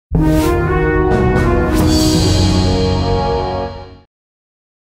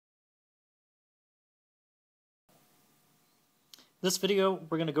This video,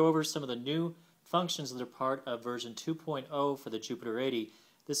 we're going to go over some of the new functions that are part of version 2.0 for the Jupiter-80.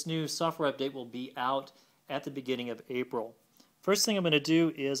 This new software update will be out at the beginning of April. First thing I'm going to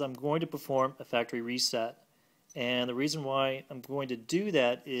do is I'm going to perform a factory reset. And the reason why I'm going to do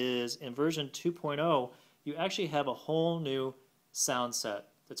that is in version 2.0, you actually have a whole new sound set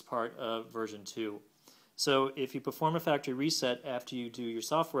that's part of version 2. So if you perform a factory reset after you do your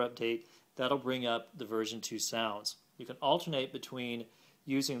software update, that'll bring up the version 2 sounds. You can alternate between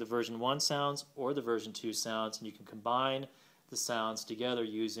using the version 1 sounds or the version 2 sounds, and you can combine the sounds together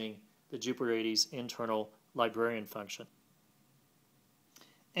using the Jupiter-80's internal librarian function.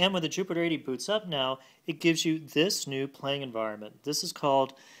 And when the Jupiter-80 boots up now, it gives you this new playing environment. This is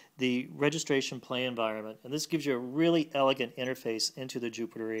called the registration play environment, and this gives you a really elegant interface into the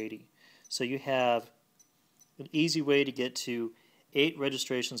Jupiter-80. So you have an easy way to get to 8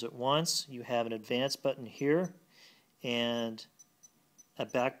 registrations at once. You have an advance button here and a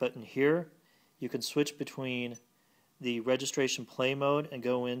back button here. You can switch between the registration play mode and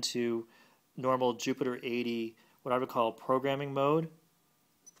go into normal Jupiter-80, what I would call programming mode,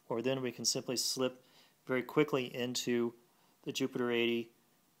 or then we can simply slip very quickly into the Jupiter-80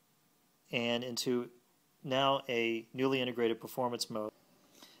 and into now a newly integrated performance mode.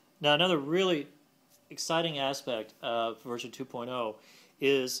 Now another really exciting aspect of version 2.0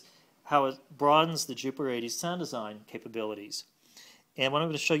 is how it broadens the Jupiter-80's sound design capabilities. And what I'm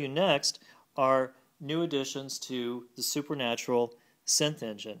going to show you next are new additions to the Supernatural synth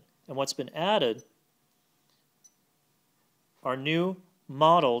engine. And what's been added are new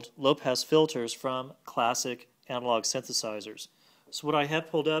modeled low-pass filters from classic analog synthesizers. So what I have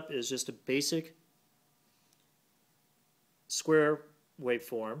pulled up is just a basic square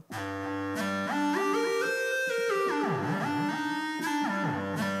waveform.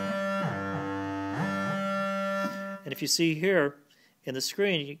 And if you see here in the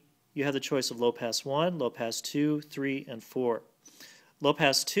screen, you have the choice of low pass 1, low pass 2, 3, and 4. Low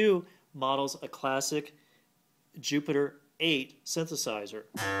pass 2 models a classic Jupiter-80 synthesizer.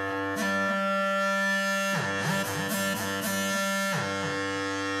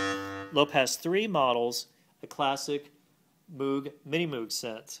 Low pass 3 models a classic Moog Minimoog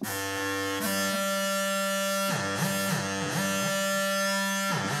synth.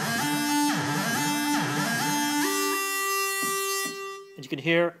 And you can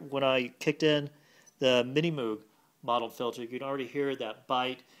hear when I kicked in the Minimoog modeled filter, you can already hear that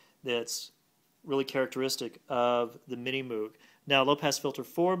bite that's really characteristic of the Minimoog. Now, low pass filter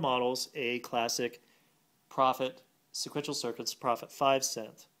 4 models a classic Prophet sequential circuits Prophet 5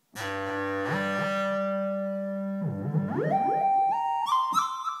 synth.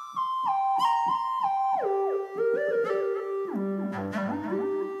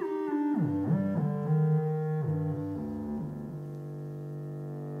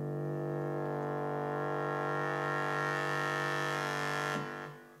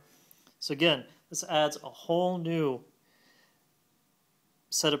 So again, this adds a whole new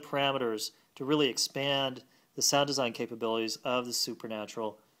set of parameters to really expand the sound design capabilities of the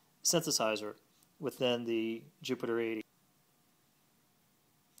Supernatural synthesizer within the Jupiter-80.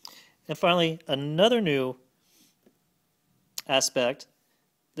 And finally, another new aspect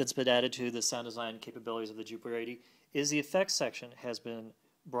that's been added to the sound design capabilities of the Jupiter-80 is the effects section has been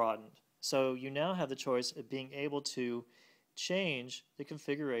broadened. So you now have the choice of being able to change the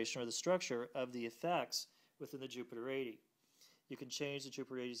configuration or the structure of the effects within the Jupiter-80. You can change the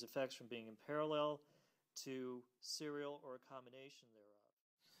Jupiter-80's effects from being in parallel to serial or a combination thereof.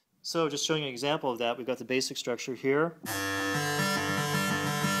 So just showing an example of that, we've got the basic structure here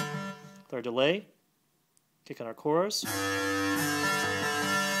with our delay, kicking our chorus,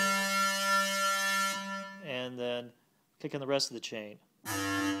 and then kicking the rest of the chain.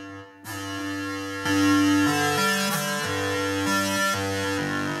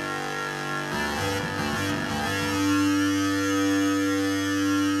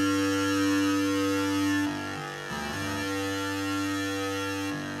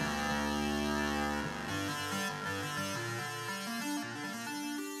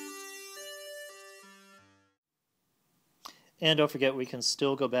 And don't forget, we can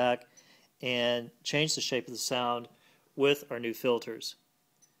still go back and change the shape of the sound with our new filters.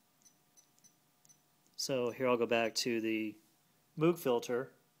 So here I'll go back to the Moog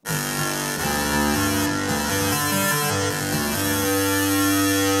filter.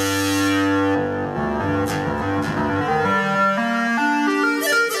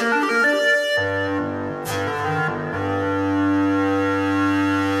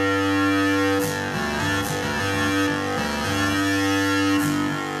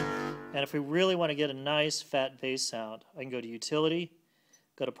 And if we really want to get a nice fat bass sound, I can go to Utility,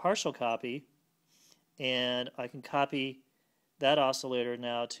 go to Partial Copy, and I can copy that oscillator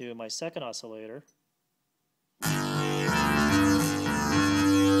now to my second oscillator. And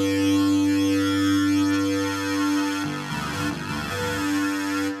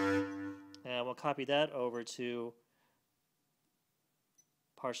we'll copy that over to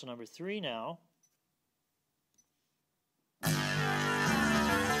partial number 3 now.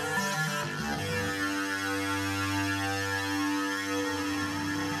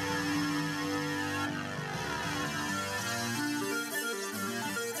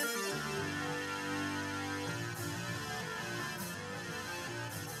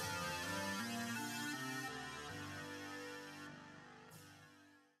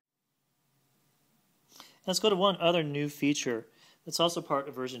 Let's go to one other new feature that's also part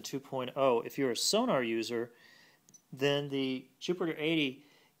of version 2.0. If you're a Sonar user, then the Jupiter-80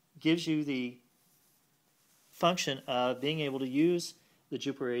 gives you the function of being able to use the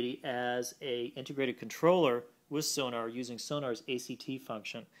Jupiter-80 as an integrated controller with Sonar using Sonar's ACT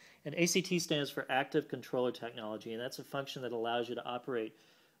function. And ACT stands for Active Controller Technology, and that's a function that allows you to operate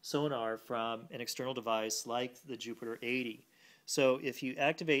Sonar from an external device like the Jupiter-80. So if you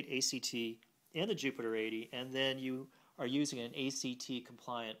activate ACT in the Jupiter-80 and then you are using an ACT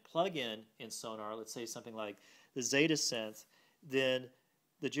compliant plugin in Sonar, let's say something like the Zeta synth, then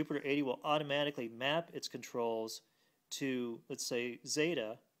the Jupiter-80 will automatically map its controls to, let's say,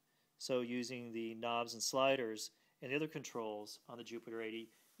 Zeta. So using the knobs and sliders and the other controls on the Jupiter-80,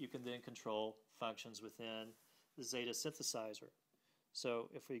 you can then control functions within the Zeta synthesizer. So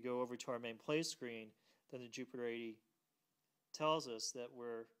if we go over to our main play screen, then the Jupiter-80 tells us that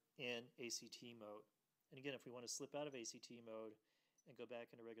we're in ACT mode. And again, if we want to slip out of ACT mode and go back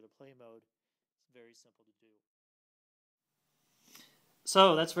into regular play mode, it's very simple to do.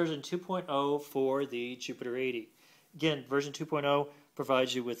 So that's version 2.0 for the Jupiter-80. Again, version 2.0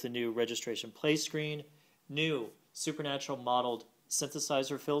 provides you with the new registration play screen, new supernatural modeled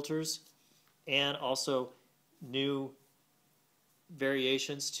synthesizer filters, and also new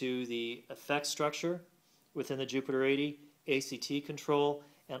variations to the effect structure within the Jupiter-80, ACT control,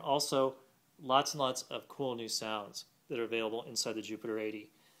 and also lots and lots of cool new sounds that are available inside the Jupiter-80.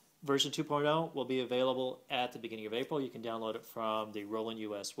 Version 2.0 will be available at the beginning of April. You can download it from the Roland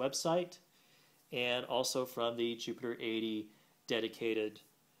US website and also from the Jupiter-80 dedicated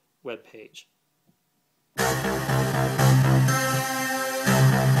webpage.